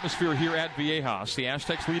 Vibrant atmosphere here at Viejas. The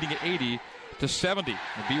Aztecs leading at 80-70. The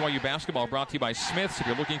BYU basketball brought to you by Smith's. If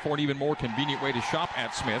you're looking for an even more convenient way to shop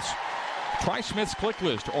at Smith's, try Smith's Click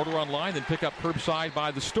List. Order online, then pick up curbside by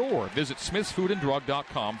the store. Visit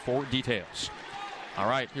smithsfoodanddrug.com for details. All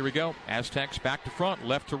right, here we go. Aztecs back to front,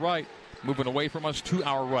 left to right. Moving away from us to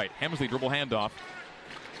our right. Hemsley dribble handoff.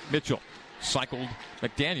 Mitchell cycled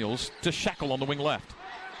McDaniels to Shackle on the wing left.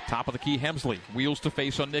 Top of the key, Hemsley. Wheels to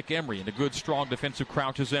face on Nick Emery. And a good, strong defensive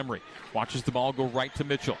crouch as Emery. Watches the ball go right to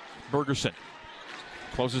Mitchell. Bergerson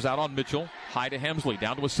closes out on Mitchell. High to Hemsley.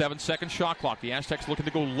 Down to a 7-second shot clock. The Aztecs looking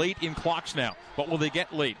to go late in clocks now. What will they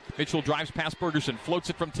get late? Mitchell drives past Bergerson.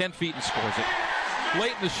 Floats it from 10 feet and scores it.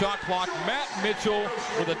 Late in the shot clock, Matt Mitchell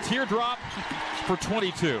with a teardrop for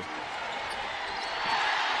 22.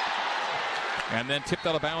 And then tipped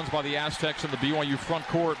out of bounds by the Aztecs in the BYU front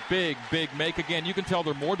court. Big make. Again, you can tell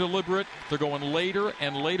they're more deliberate. They're going later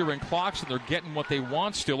and later in clocks, and they're getting what they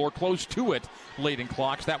want still, or close to it late in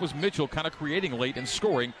clocks. That was Mitchell kind of creating late and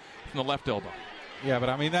scoring from the left elbow. Yeah, but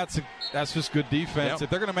I mean, that's just good defense. Yep. If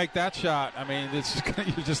they're going to make that shot, I mean,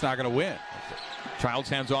 you're just not going to win. Childs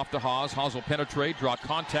hands off to Haas. Haas will penetrate, draw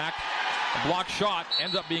contact. A block shot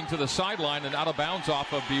ends up being to the sideline and out of bounds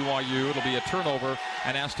off of BYU. It'll be a turnover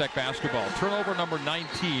and Aztec basketball. Turnover number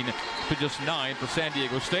 19 to just 9 for San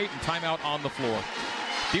Diego State, and timeout on the floor.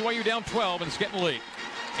 BYU down 12, and it's getting late.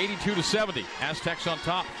 82-70. Aztecs on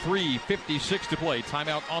top. 3:56 to play.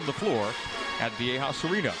 Timeout on the floor at Viejas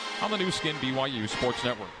Arena on the new skin BYU Sports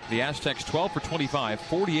Network. The Aztecs 12 for 25,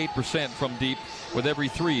 48% from deep with every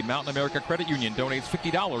three. Mountain America Credit Union donates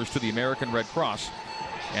 $50 to the American Red Cross.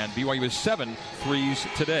 And BYU has 7 threes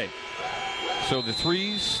today. So the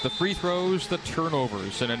threes, the free throws, the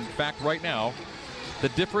turnovers. And in fact, right now, the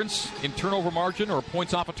difference in turnover margin or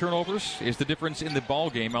points off of turnovers is the difference in the ball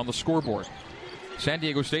game on the scoreboard. San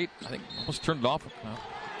Diego State, I think, almost turned it off.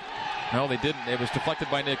 No, they didn't. It was deflected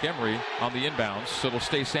by Nick Emery on the inbounds, so it'll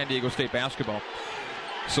stay San Diego State basketball.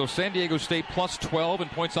 So San Diego State plus 12 in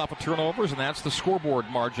points off of turnovers, and that's the scoreboard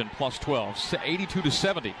margin, plus 12.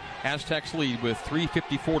 82-70. Aztecs lead with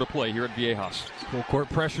 3:54 to play here at Viejas. Full court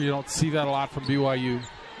pressure, you don't see that a lot from BYU.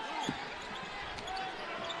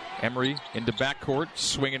 Emery into backcourt,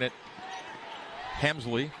 swinging it.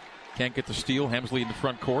 Hemsley can't get the steal. Hemsley in the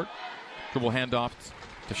front court. Dribble handoff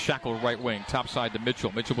to Shackle, right wing. Top side to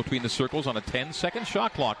Mitchell. Mitchell between the circles on a 10-second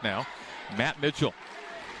shot clock now. Matt Mitchell.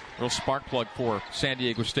 Real spark plug for San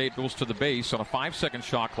Diego State. Goes to the base on a 5-second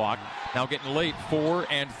shot clock. Now getting late. 4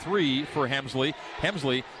 and 3 for Hemsley.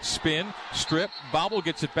 Hemsley spin, strip, bobble,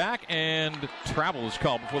 gets it back, and travel is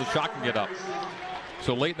called before the shot can get up.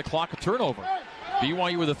 So late in the clock, a turnover.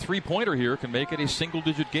 BYU with a three-pointer here can make it a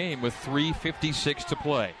single-digit game with 3:56 to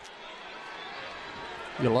play.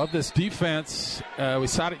 You love this defense. We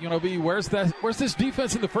saw it at UNLV. Where's this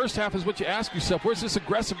defense in the first half is what you ask yourself. Where's this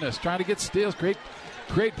aggressiveness? Trying to get steals,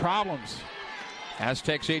 create problems.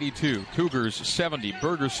 Aztecs 82, Cougars 70.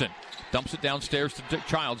 Bergerson dumps it downstairs to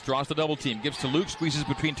Childs, draws the double team, gives to Luke, squeezes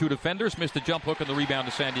between two defenders, missed the jump hook and the rebound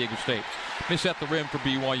to San Diego State. Miss at the rim for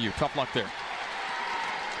BYU. Tough luck there.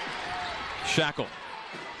 Shackle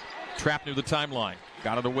trapped near the timeline.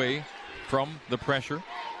 Got it away from the pressure.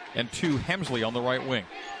 And to Hemsley on the right wing.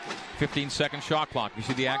 15-second shot clock. You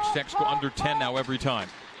see the Aztecs go under 10 now every time.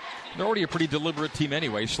 They're already a pretty deliberate team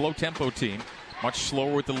anyway. Slow-tempo team. Much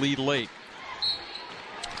slower with the lead late.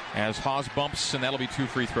 As Haas bumps, and that'll be 2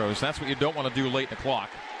 free throws. That's what you don't want to do late in the clock.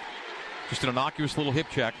 Just an innocuous little hip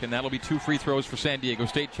check, and that'll be 2 free throws for San Diego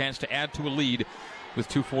State. Chance to add to a lead with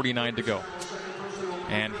 2:49 to go.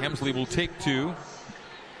 And Hemsley will take 2.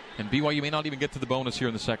 And BYU may not even get to the bonus here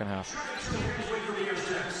in the second half.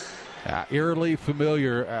 Eerily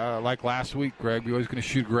familiar, like last week, Greg. BYU's going to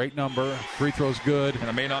shoot a great number. Free throws good. And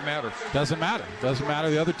it may not matter. Doesn't matter.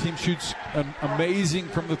 The other team shoots amazing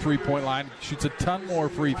from the three-point line. Shoots a ton more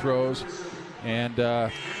free throws. And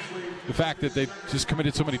the fact that they just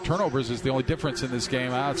committed so many turnovers is the only difference in this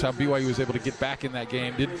game. That's how BYU was able to get back in that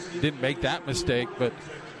game. Didn't make that mistake, but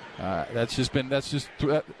that's just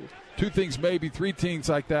two things, maybe three things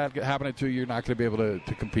like that happening to you, you're not going to be able to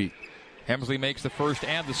compete. Hemsley makes the first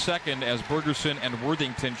and the second as Bergerson and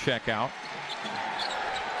Worthington check out.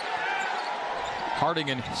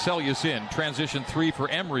 Harding and Selja's in. Transition 3 for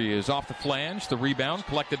Emory is off the flange. The rebound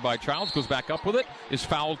collected by Childs, goes back up with it, is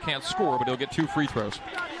fouled, can't score, but he'll get 2 free throws.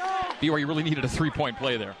 BYU really needed a 3-point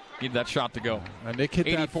play there. Needed that shot to go. And Nick hit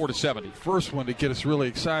 84-70. First one to get us really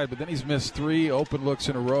excited, but then he's missed 3 open looks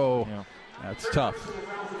in a row. Yeah. That's tough.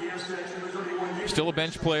 Still a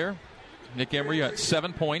bench player. Nick Emery got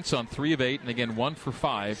 7 points on 3 of 8, and again 1 for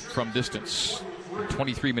 5 from distance.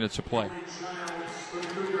 23 minutes of play.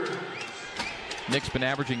 Nick's been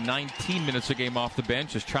averaging 19 minutes a game off the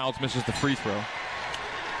bench as Childs misses the free throw.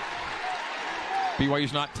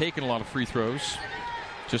 BYU's not taking a lot of free throws.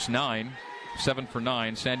 Just 9. 7 for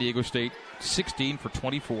 9. San Diego State 16 for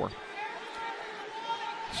 24.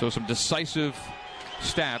 So some decisive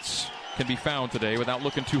stats can be found today without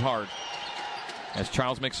looking too hard. As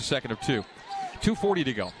Childs makes the second of 2. 2:40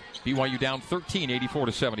 to go. BYU down 13,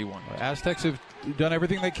 84-71. Aztecs have done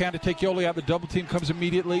everything they can to take Yoli out. The double team comes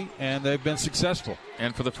immediately, and they've been successful.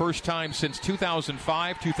 And for the first time since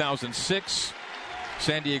 2005, 2006,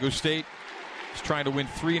 San Diego State is trying to win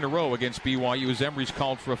 3 in a row against BYU as Emory's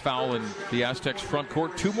called for a foul in the Aztecs front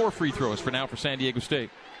court. 2 more free throws for now for San Diego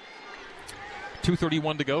State.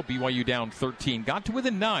 2:31 to go. BYU down 13. Got to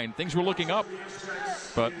within 9. Things were looking up.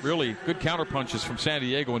 But really good counterpunches from San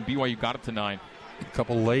Diego, and BYU got it to 9. A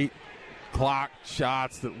couple late clock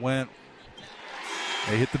shots that went.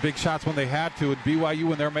 They hit the big shots when they had to. And BYU,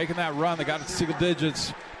 when they're making that run, they got it to single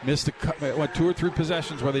digits. Went 2 or 3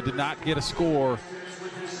 possessions where they did not get a score.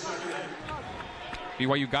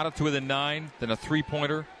 BYU got it to within 9, then a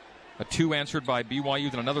 3-pointer. A 2 answered by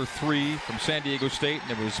BYU, then another 3 from San Diego State,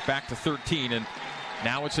 and it was back to 13. And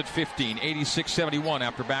now it's at 15, 86-71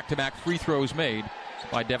 after back-to-back free throws made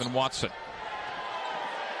by Devin Watson.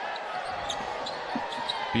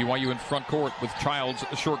 BYU in front court with Childs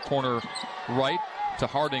short corner right to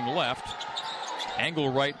Harding left. Angle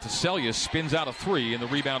right to Selja, spins out a 3, and the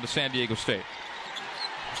rebound to San Diego State.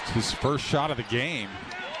 It's his first shot of the game.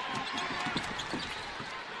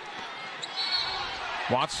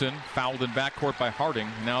 Watson fouled in backcourt by Harding.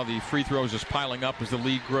 Now the free throws is piling up as the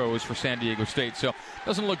lead grows for San Diego State. So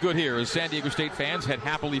doesn't look good here as San Diego State fans head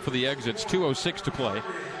happily for the exits. 2:06 to play,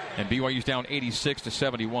 and BYU's down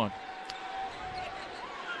 86-71.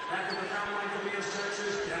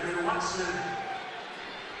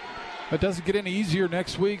 It doesn't get any easier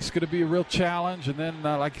next week. It's going to be a real challenge. And then,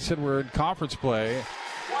 like you said, we're in conference play.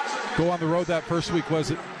 Go on the road that first week.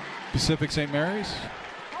 Was it Pacific St. Mary's?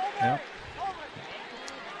 Yeah.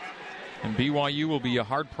 And BYU will be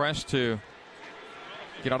hard-pressed to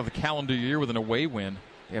get out of the calendar year with an away win.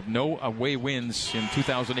 They have no away wins in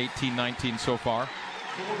 2018-19 so far.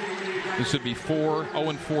 This would be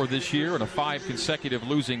 0-4 this year and a 5 consecutive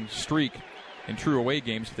losing streak in true away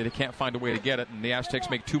games. They can't find a way to get it, and the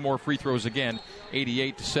Aztecs make 2 more free throws again,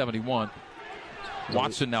 88-71.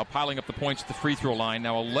 Watson now piling up the points at the free throw line.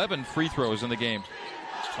 Now 11 free throws in the game.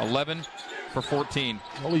 11 for 14.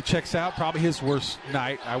 Well, he checks out. Probably his worst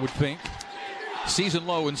night, I would think. Season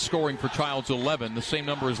low in scoring for Childs, 11. The same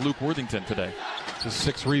number as Luke Worthington today. Just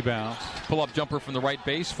 6 rebounds. Pull-up jumper from the right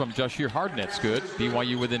base from Jashir Hardnett's good.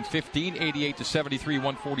 BYU within 15, 88-73,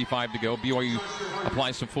 1:45 to go. BYU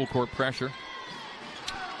applies some full-court pressure.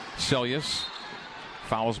 Selja's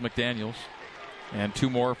fouls McDaniels. And 2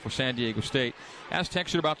 more for San Diego State.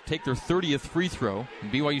 Aztecs are about to take their 30th free throw,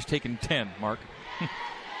 and BYU's taken 10, Mark.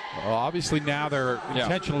 Well, obviously now they're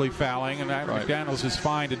intentionally fouling, and McDaniels is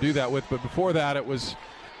fine to do that with. But before that, it was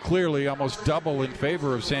clearly almost double in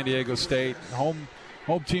favor of San Diego State. Home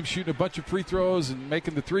team shooting a bunch of free throws and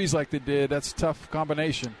making the threes like they did. That's a tough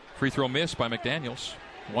combination. Free throw miss by McDaniels.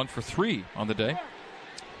 1 for 3 on the day.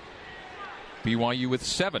 BYU with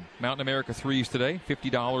 7 Mountain America threes today.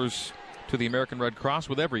 $50 to the American Red Cross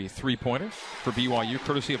with every 3-pointer for BYU,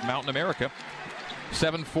 courtesy of Mountain America.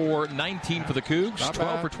 7 for 19 for the Cougs,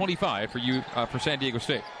 12 for 25 for San Diego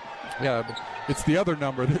State. Yeah, but it's the other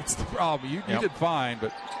number that's the problem. You did fine,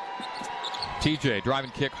 but TJ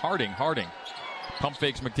driving kick, Harding. Pump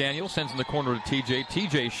fakes McDaniel, sends in the corner to TJ.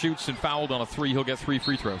 TJ shoots and fouled on a 3. He'll get 3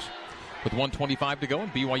 free throws. With 1:25 to go,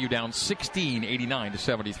 and BYU down 16,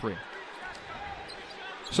 89-73.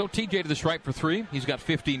 So TJ to the stripe for 3. He's got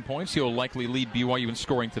 15 points. He'll likely lead BYU in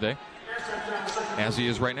scoring today, as he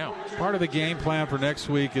is right now. Part of the game plan for next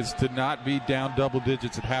week is to not be down double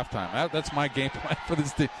digits at halftime. That's my game plan for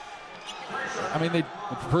this team. I mean, the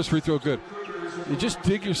first free throw, good. You just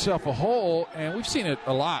dig yourself a hole, and we've seen it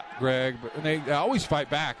a lot, Greg. And they always fight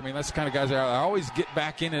back. I mean, that's the kind of guys they are. They always get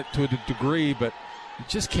back in it to a degree, but You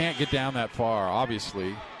just can't get down that far,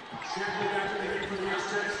 obviously.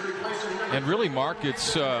 And really, Mark,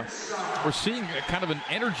 it's we're seeing kind of an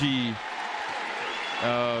energy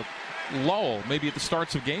lull maybe at the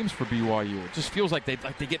starts of games for BYU. It just feels like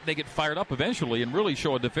they get fired up eventually and really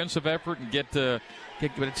show a defensive effort and get but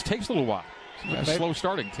it takes a little while. It's a slow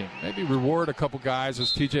starting team. Maybe reward a couple guys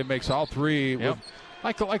as TJ makes all three. Yep.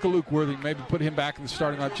 Like a Luke Worthing, maybe put him back in the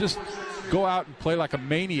starting line. Just go out and play like a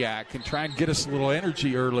maniac and try and get us a little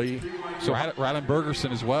energy early. So Rylan Bergerson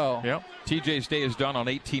as well. Yep. TJ's day is done on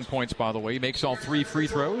 18 points, by the way. He makes all 3 free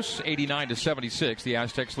throws, 89-76. The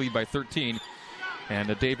Aztecs lead by 13.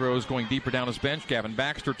 And Dave Rose going deeper down his bench. Gavin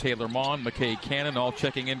Baxter, Taylor Mon, McKay Cannon all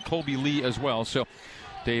checking in. Colby Lee as well. So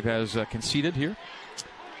Dave has conceded here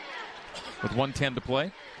with 1:10 to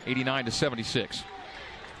play, 89-76.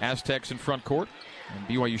 Aztecs in front court. And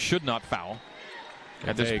BYU should not foul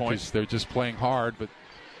at this point. They're just playing hard, but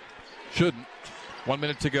shouldn't. 1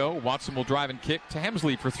 minute to go. Watson will drive and kick to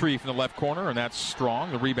Hemsley for 3 from the left corner, and that's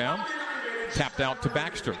strong. The rebound tapped out to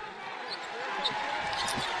Baxter.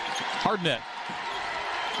 Hardnett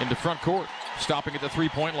into front court. Stopping at the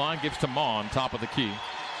three-point line. Gives to Mon, top of the key.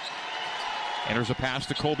 Enters a pass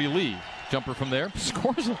to Colby Lee. Jumper from there.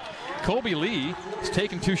 Scores it. Colby Lee has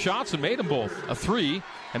taken 2 shots and made them both. A 3,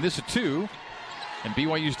 and this a 2. And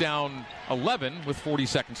BYU's down 11 with 40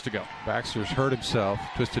 seconds to go. Baxter's hurt himself,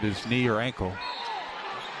 twisted his knee or ankle.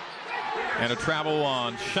 And a travel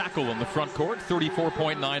on Shackle in the front court.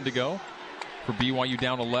 34.9 to go for BYU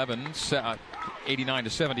down 11,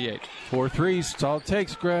 89-78. 4 threes, that's all it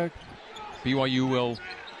takes, Greg. BYU will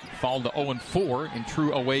fall to 0-4 in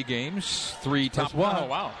true away games. 3 top. Oh,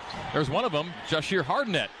 wow. There's one of them. Jashir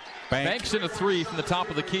Hardnett. Banks in a 3 from the top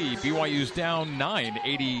of the key. BYU's down 9,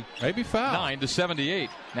 89-78.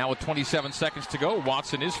 Now with 27 seconds to go,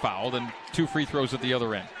 Watson is fouled and 2 free throws at the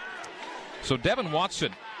other end. So Devin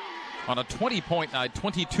Watson on a 20-point night,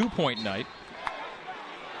 22-point night,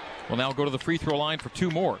 will now go to the free throw line for 2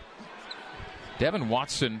 more. Devin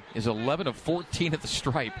Watson is 11 of 14 at the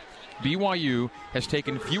stripe. BYU has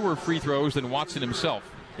taken fewer free throws than Watson himself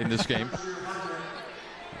in this game.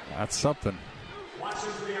 That's something.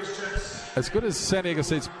 As good as San Diego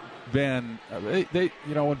State's been, they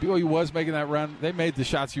when BYU was making that run, they made the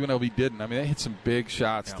shots UNLV didn't. I mean, they hit some big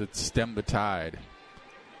shots that stemmed the tide.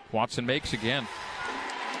 Watson makes again.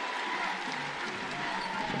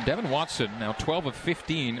 Devin Watson now 12 of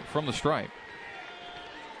 15 from the stripe.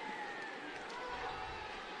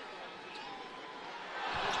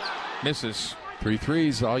 Misses. 3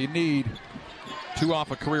 threes, all you need. 2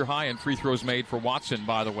 off a career high in free throws made for Watson,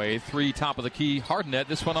 by the way. 3 top of the key. Hardnett.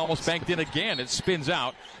 This one almost banked in again. It spins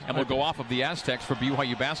out and will go off of the Aztecs for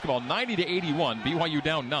BYU basketball. 90-81. BYU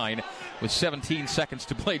down 9 with 17 seconds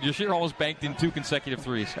to play. Jashir almost banked in 2 consecutive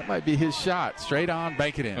threes. That might be his shot. Straight on,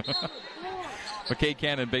 bank it in. McKay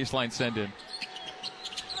Cannon baseline send in.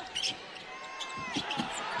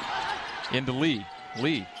 Into Lee.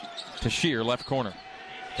 Lee to Shear, left corner.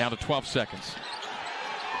 Down to 12 seconds.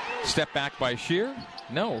 Step back by Shear.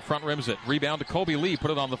 No, front rims it. Rebound to Colby Lee.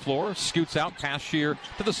 Put it on the floor. Scoots out past Shear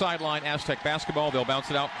to the sideline. Aztec basketball. They'll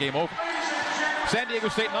bounce it out. Game over. San Diego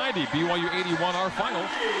State 90. BYU 81. Our final.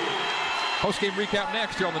 Post-game recap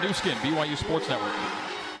next here on the new skin. BYU Sports Network.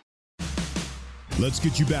 Let's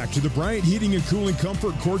get you back to the Bryant Heating and Cooling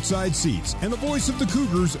Comfort courtside seats and the voice of the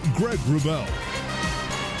Cougars, Greg Wrubell.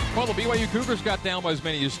 Well, the BYU Cougars got down by as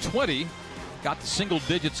many as 20. Got to single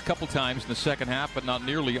digits a couple times in the second half, but not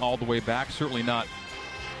nearly all the way back. Certainly not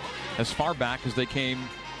as far back as they came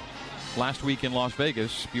last week in Las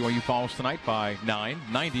Vegas. BYU falls tonight by 9,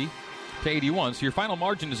 90-81. So your final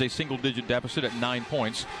margin is a single-digit deficit at 9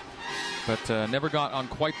 points. But never got on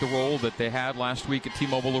quite the roll that they had last week at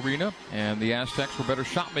T-Mobile Arena. And the Aztecs were better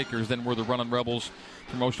shot makers than were the Runnin' Rebels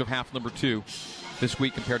for most of half number 2 this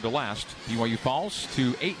week compared to last. BYU falls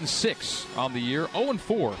to 8-6 on the year,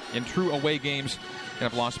 0-4 in true away games, and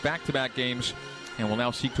have lost back-to-back games, and will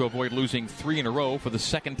now seek to avoid losing 3 in a row for the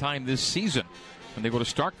second time this season when they go to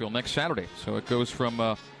Starkville next Saturday. So it goes from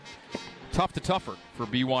tough to tougher for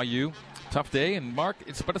BYU. Tough day, and Mark,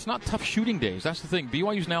 but it's not tough shooting days. That's the thing.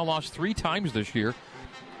 BYU's now lost 3 times this year,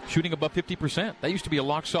 shooting above 50%. That used to be a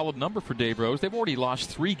lock-solid number for Dave Rose. They've already lost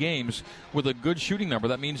 3 games with a good shooting number.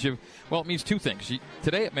 That means it means 2 things.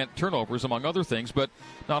 Today it meant turnovers, among other things, but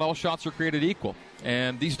not all shots are created equal.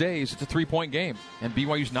 And these days, it's a 3-point game, and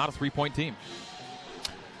BYU's not a 3-point team.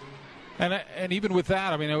 And even with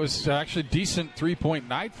that, I mean, it was actually a decent 3-point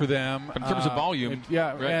night for them. In terms of volume.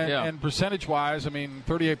 And percentage-wise, I mean,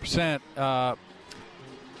 38%. I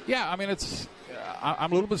mean,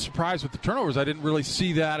 I'm a little bit surprised with the turnovers. I didn't really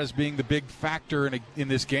see that as being the big factor in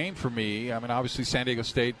this game for me. I mean, obviously San Diego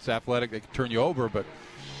State's athletic; they can turn you over, but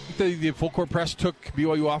the full court press took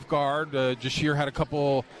BYU off guard. Jashir had a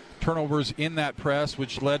couple turnovers in that press,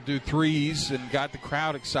 which led to threes and got the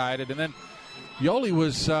crowd excited. And then Yoli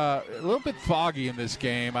was a little bit foggy in this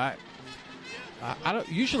game. I don't.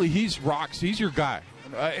 Usually he's your guy.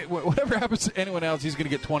 Whatever happens to anyone else, he's going to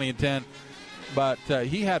get 20 and 10. But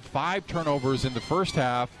he had 5 turnovers in the first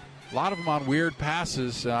half, a lot of them on weird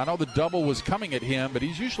passes. I know the double was coming at him, but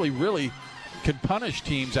he's usually really can punish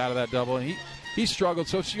teams out of that double, and he struggled.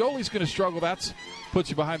 So if Scioli's going to struggle, that puts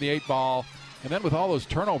you behind the 8 ball. And then with all those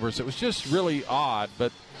turnovers, it was just really odd.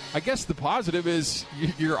 But I guess the positive is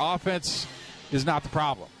your offense is not the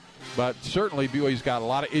problem. But certainly BYU's got a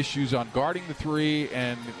lot of issues on guarding the 3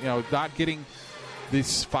 and not getting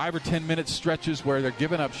these 5 or 10 minute stretches where they're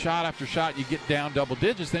giving up shot after shot. You get down double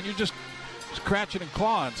digits, then you're just scratching and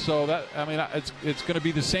clawing. So it's going to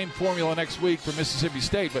be the same formula next week for Mississippi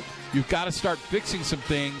State. But you've got to start fixing some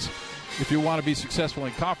things if you want to be successful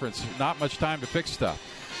in conference. Not much time to fix stuff.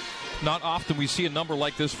 Not often we see a number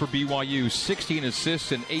like this for BYU. 16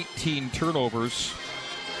 assists and 18 turnovers.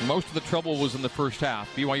 Most of the trouble was in the first half.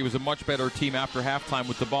 BYU was a much better team after halftime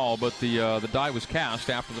with the ball, but the die was cast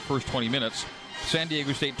after the first 20 minutes. San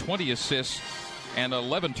Diego State 20 assists and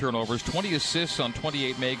 11 turnovers. 20 assists on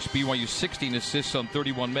 28 makes. BYU 16 assists on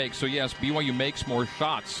 31 makes. So yes, BYU makes more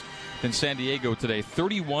shots than San Diego today.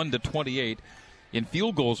 31-28 in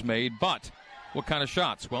field goals made, but what kind of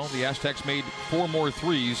shots? Well, the Aztecs made 4 more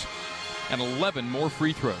threes and 11 more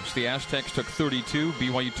free throws. The Aztecs took 32.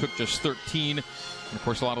 BYU took just 13. And, of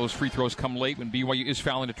course, a lot of those free throws come late when BYU is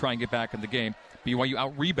fouling to try and get back in the game. BYU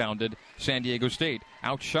out-rebounded San Diego State,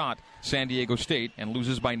 outshot San Diego State, and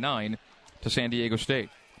loses by 9 to San Diego State.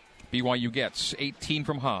 BYU gets 18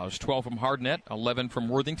 from Haas, 12 from Hardnett, 11 from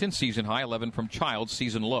Worthington, season high, 11 from Childs,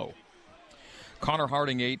 season low. Connor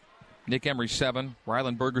Harding, 8. Nick Emery, 7.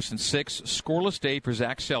 Rylan Bergerson, 6. Scoreless day for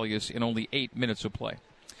Zach Celius in only 8 minutes of play.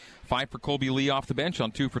 5 for Colby Lee off the bench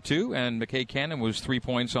on 2 for 2, and McKay Cannon was 3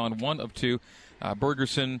 points on 1 of 2.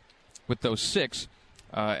 Bergerson, with those 6,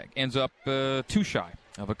 ends up 2 shy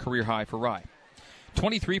of a career high for Rye.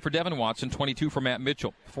 23 for Devin Watson, 22 for Matt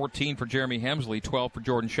Mitchell, 14 for Jeremy Hemsley, 12 for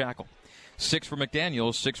Jordan Shackle. 6 for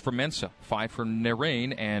McDaniels, 6 for Mensah, 5 for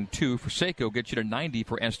Narain, and 2 for Seiko get you to 90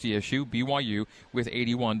 for SDSU. BYU with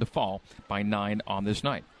 81 to fall by 9 on this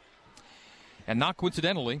night. And not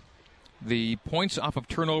coincidentally, the points off of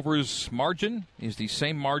turnovers margin is the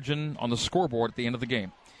same margin on the scoreboard at the end of the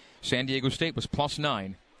game. San Diego State was plus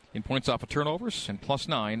 9 in points off of turnovers and plus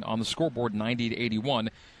 9 on the scoreboard, 90-81.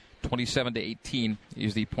 27-18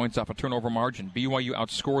 is the points off a turnover margin. BYU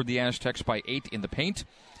outscored the Aztecs by 8 in the paint,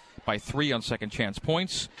 by 3 on second chance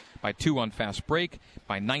points, by 2 on fast break,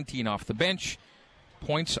 by 19 off the bench.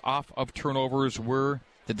 Points off of turnovers were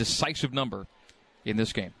the decisive number in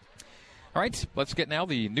this game. All right, let's get now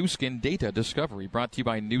the Nu Skin Data Discovery, brought to you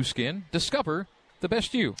by Nu Skin. Discover the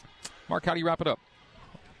best you. Mark, how do you wrap it up?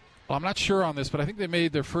 Well, I'm not sure on this, but I think they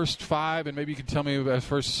made their first 5, and maybe you can tell me the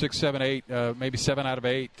first 6, 7, 8, maybe 7 out of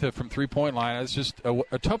 8 from three-point line. It's just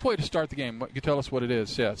a tough way to start the game. You can tell us what it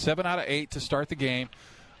is. Yeah, 7 out of 8 to start the game.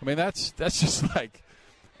 I mean, that's just like,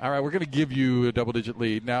 all right, we're going to give you a double-digit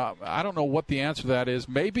lead. Now, I don't know what the answer to that is.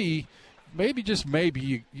 Maybe just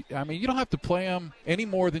maybe. I mean, you don't have to play them any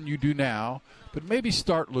more than you do now, but maybe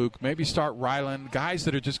start Luke, maybe start Rylan, guys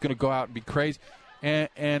that are just going to go out and be crazy,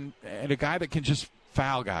 and a guy that can just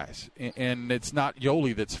foul guys, and it's not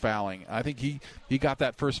Yoli that's fouling. I think he got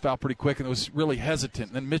that first foul pretty quick and was really hesitant,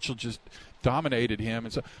 and then Mitchell just dominated him.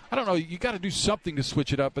 And so I don't know, you got to do something to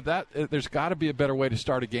switch it up, but there's got to be a better way to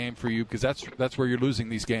start a game for you, because that's where you're losing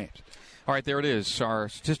these games. All right, there it is, our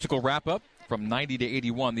statistical wrap-up. From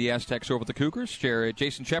 90-81, the Aztecs over the Cougars.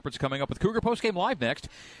 Jason Shepard's coming up with Cougar Postgame Live next.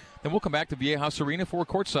 Then we'll come back to Viejas Arena for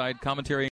courtside commentary.